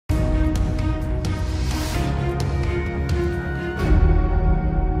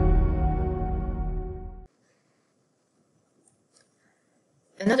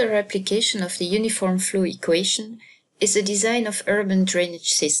Another application of the uniform flow equation is the design of urban drainage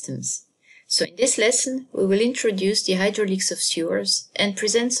systems. So in this lesson, we will introduce the hydraulics of sewers and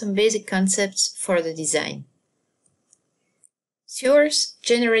present some basic concepts for the design. Sewers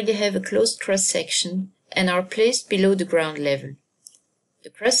generally have a closed cross-section and are placed below the ground level.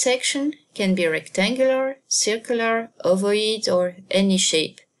 The cross-section can be rectangular, circular, ovoid, or any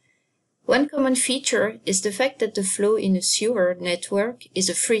shape. One common feature is the fact that the flow in a sewer network is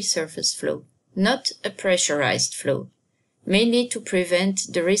a free surface flow, not a pressurized flow, mainly to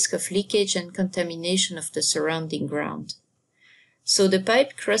prevent the risk of leakage and contamination of the surrounding ground. So the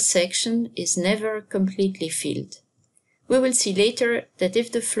pipe cross-section is never completely filled. We will see later that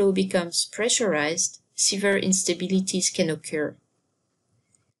if the flow becomes pressurized, severe instabilities can occur.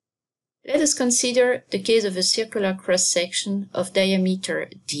 Let us consider the case of a circular cross-section of diameter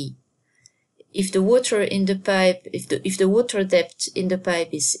d. If the water in the pipe, if the water depth in the pipe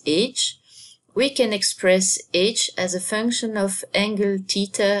is h, we can express h as a function of angle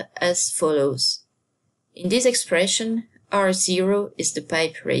theta as follows. In this expression, r0 is the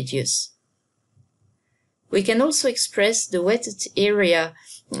pipe radius. We can also express the wetted area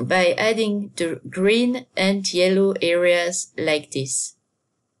by adding the green and yellow areas like this.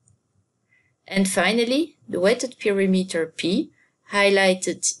 And finally, the wetted perimeter P,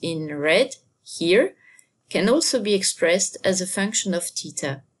 highlighted in red here, can also be expressed as a function of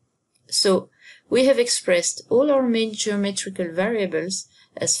theta. So we have expressed all our main geometrical variables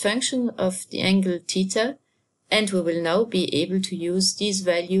as function of the angle theta, and we will now be able to use these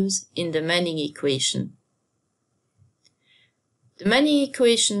values in the Manning equation. The Manning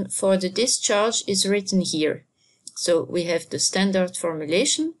equation for the discharge is written here. So we have the standard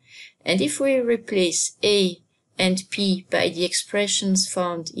formulation, and if we replace A and P by the expressions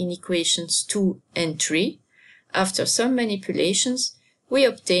found in equations 2 and 3, after some manipulations, we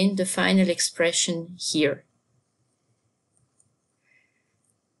obtain the final expression here.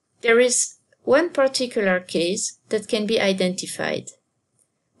 There is one particular case that can be identified.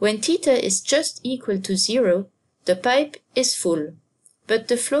 When theta is just equal to 0, the pipe is full, but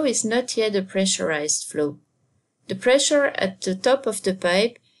the flow is not yet a pressurized flow. The pressure at the top of the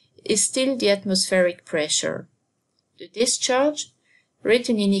pipe is still the atmospheric pressure. The discharge,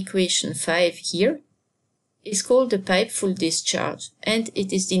 written in equation 5 here, is called the pipe full discharge, and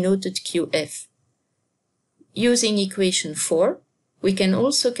it is denoted QF. Using equation 4, we can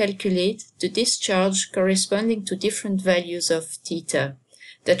also calculate the discharge corresponding to different values of theta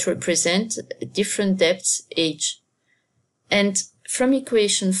that represent different depths h. And from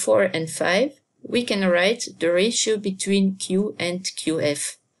equation 4 and 5, we can write the ratio between Q and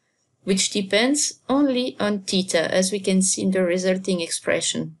QF, which depends only on theta, as we can see in the resulting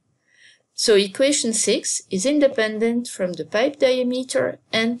expression. So equation 6 is independent from the pipe diameter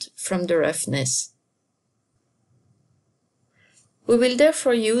and from the roughness. We will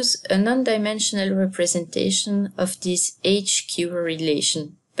therefore use a non-dimensional representation of this HQ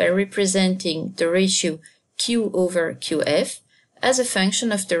relation by representing the ratio Q over QF as a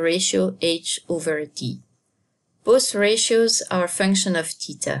function of the ratio H over D. Both ratios are a function of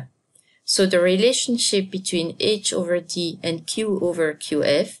theta. So the relationship between H over D and Q over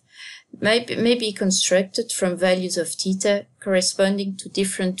QF may be constructed from values of theta corresponding to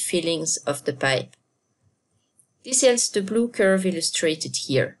different fillings of the pipe. This yields the blue curve illustrated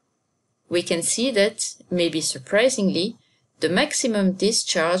here. We can see that, maybe surprisingly, the maximum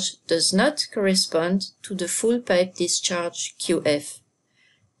discharge does not correspond to the full pipe discharge QF.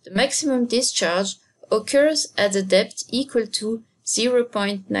 The maximum discharge occurs at a depth equal to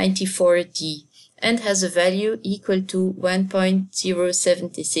 0.94 D and has a value equal to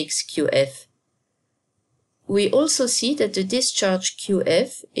 1.076 QF. We also see that the discharge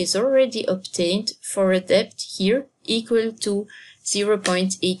QF is already obtained for a depth here equal to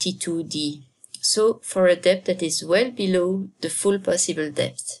 0.82 D, so for a depth that is well below the full possible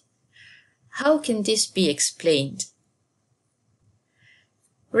depth. How can this be explained?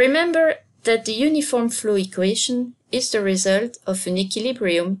 Remember that the uniform flow equation is the result of an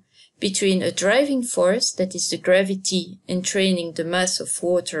equilibrium between a driving force, that is the gravity entraining the mass of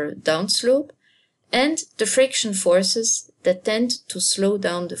water downslope, and the friction forces that tend to slow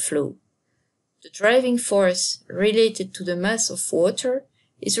down the flow. The driving force related to the mass of water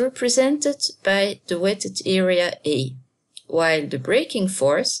is represented by the wetted area A, while the braking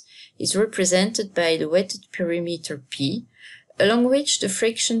force is represented by the wetted perimeter P, along which the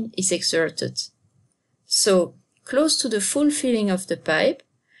friction is exerted. So, close to the full filling of the pipe,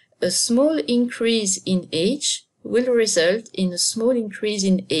 a small increase in H will result in a small increase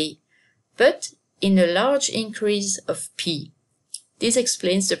in A, but in a large increase of P. This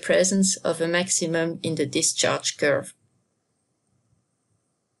explains the presence of a maximum in the discharge curve.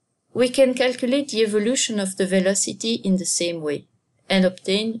 We can calculate the evolution of the velocity in the same way and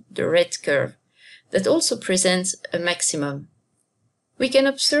obtain the red curve that also presents a maximum. We can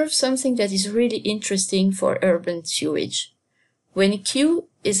observe something that is really interesting for urban sewage. When Q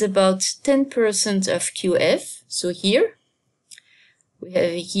is about 10% of QF, so here, we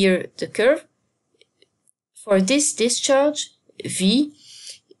have here the curve. For this discharge, V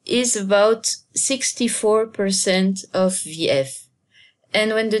is about 64% of VF.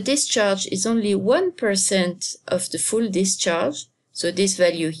 And when the discharge is only 1% of the full discharge, so this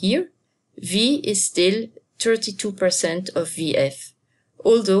value here, V is still 32% of VF,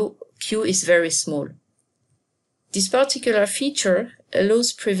 although Q is very small. This particular feature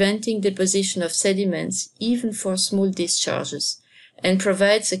allows preventing deposition of sediments even for small discharges and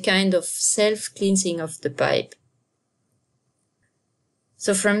provides a kind of self-cleansing of the pipe.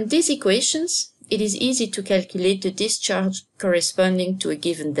 So from these equations, it is easy to calculate the discharge corresponding to a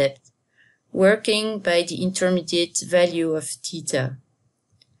given depth, working by the intermediate value of theta.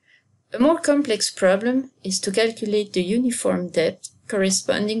 A more complex problem is to calculate the uniform depth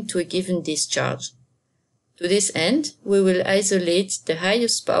corresponding to a given discharge. To this end, we will isolate the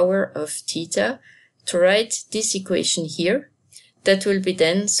highest power of theta to write this equation here, that will be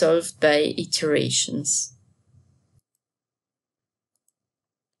then solved by iterations.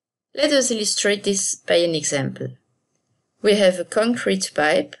 Let us illustrate this by an example. We have a concrete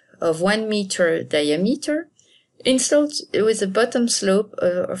pipe of 1 meter diameter installed with a bottom slope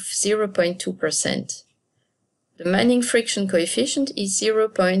of 0.2%. The Manning friction coefficient is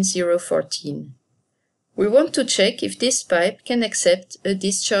 0.014. We want to check if this pipe can accept a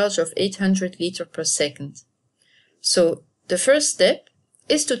discharge of 800 liters per second. So the first step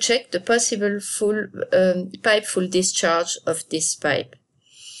is to check the possible pipe full discharge of this pipe.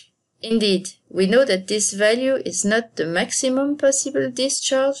 Indeed, we know that this value is not the maximum possible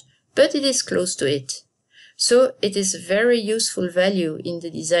discharge, but it is close to it. So it is a very useful value in the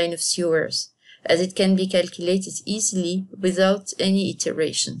design of sewers, as it can be calculated easily without any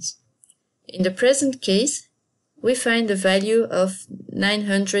iterations. In the present case, we find a value of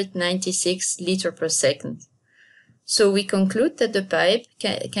 996 liters per second. So we conclude that the pipe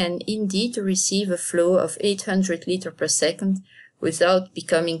can indeed receive a flow of 800 liters per second without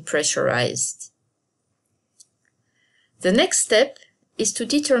becoming pressurized. The next step is to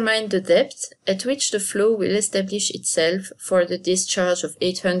determine the depth at which the flow will establish itself for the discharge of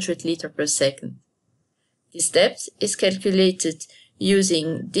 800 liters per second. This depth is calculated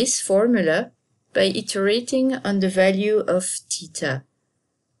using this formula by iterating on the value of theta.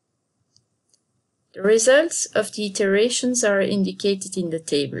 The results of the iterations are indicated in the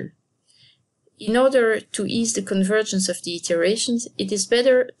table. In order to ease the convergence of the iterations, it is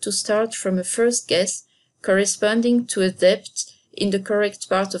better to start from a first guess corresponding to a depth in the correct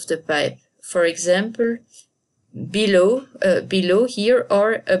part of the pipe. For example, below here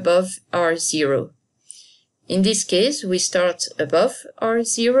or above R0. In this case, we start above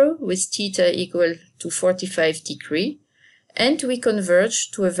R0 with theta equal to 45 degrees, and we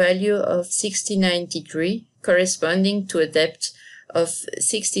converge to a value of 69 degrees corresponding to a depth of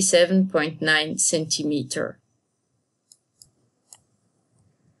 67.9 centimeters.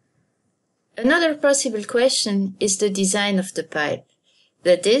 Another possible question is the design of the pipe,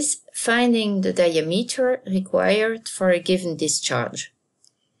 that is, finding the diameter required for a given discharge.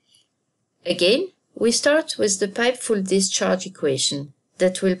 Again, we start with the pipe full discharge equation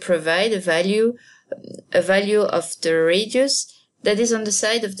that will provide a value of the radius that is on the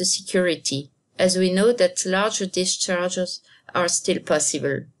side of the security, as we know that larger discharges are still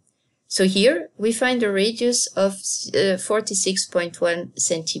possible. So here we find a radius of 46.1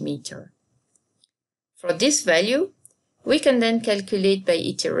 centimeters. For this value, we can then calculate by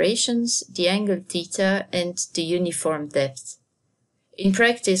iterations the angle theta and the uniform depth. In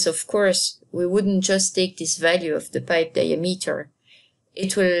practice, of course, we wouldn't just take this value of the pipe diameter.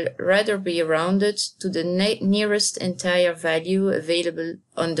 It will rather be rounded to the nearest entire value available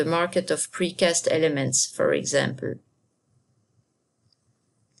on the market of precast elements, for example.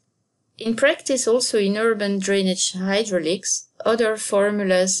 In practice, also in urban drainage hydraulics, other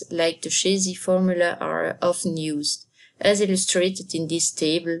formulas like the Chasey formula are often used, as illustrated in this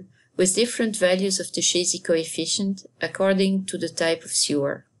table, with different values of the Chasey coefficient according to the type of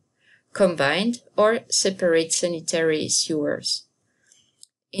sewer, combined or separate sanitary sewers.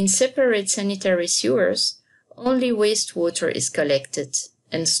 In separate sanitary sewers, only wastewater is collected,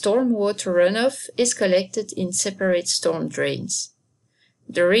 and stormwater runoff is collected in separate storm drains.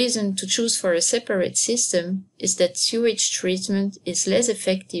 The reason to choose for a separate system is that sewage treatment is less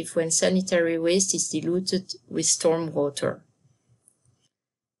effective when sanitary waste is diluted with storm water.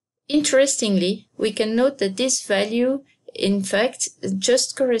 Interestingly, we can note that this value, in fact,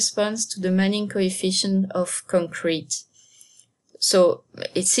 just corresponds to the Manning coefficient of concrete. So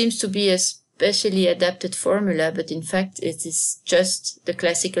it seems to be a specially adapted formula, but in fact it is just the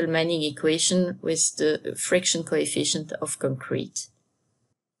classical Manning equation with the friction coefficient of concrete.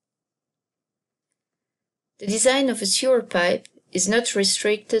 The design of a sewer pipe is not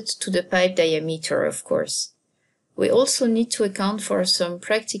restricted to the pipe diameter, of course. We also need to account for some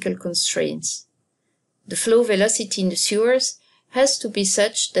practical constraints. The flow velocity in the sewers has to be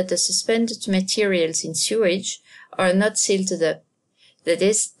such that the suspended materials in sewage are not silted up. That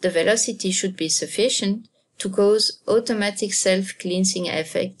is, the velocity should be sufficient to cause automatic self-cleansing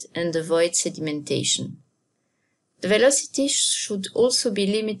effect and avoid sedimentation. The velocity should also be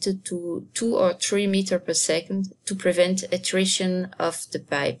limited to 2 or 3 meters per second to prevent attrition of the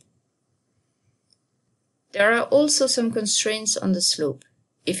pipe. There are also some constraints on the slope.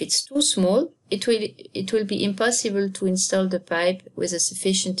 If it's too small, it will be impossible to install the pipe with a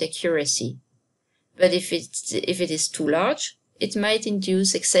sufficient accuracy. But if it is too large, it might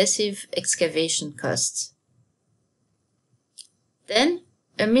induce excessive excavation costs. Then,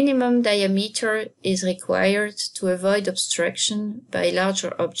 a minimum diameter is required to avoid obstruction by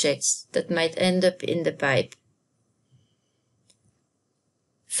larger objects that might end up in the pipe.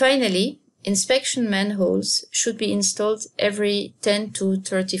 Finally, inspection manholes should be installed every 10 to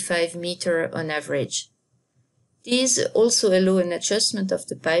 35 meters on average. These also allow an adjustment of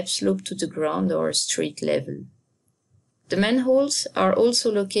the pipe slope to the ground or street level. The manholes are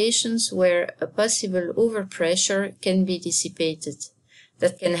also locations where a possible overpressure can be dissipated.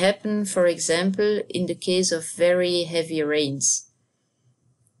 That can happen, for example, in the case of very heavy rains.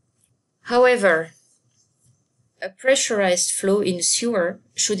 However, a pressurized flow in a sewer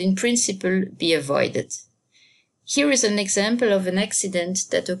should in principle be avoided. Here is an example of an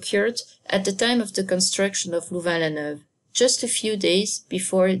accident that occurred at the time of the construction of Louvain-la-Neuve, just a few days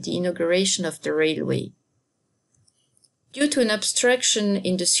before the inauguration of the railway. Due to an obstruction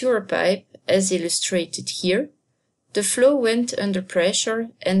in the sewer pipe, as illustrated here, the flow went under pressure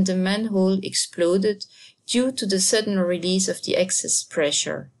and the manhole exploded due to the sudden release of the excess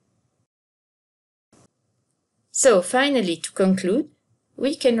pressure. So finally, to conclude,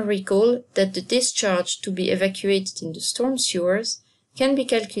 we can recall that the discharge to be evacuated in the storm sewers can be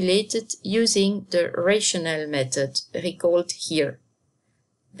calculated using the rationale method recalled here.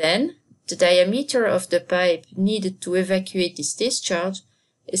 Then, the diameter of the pipe needed to evacuate this discharge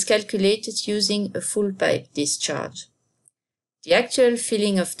is calculated using a full pipe discharge. The actual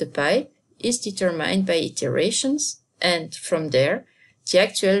filling of the pipe is determined by iterations, and from there, the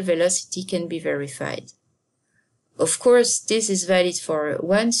actual velocity can be verified. Of course, this is valid for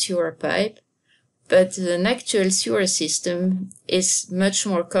one sewer pipe, but an actual sewer system is much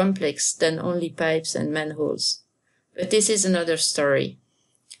more complex than only pipes and manholes. But this is another story.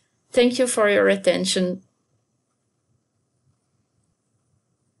 Thank you for your attention.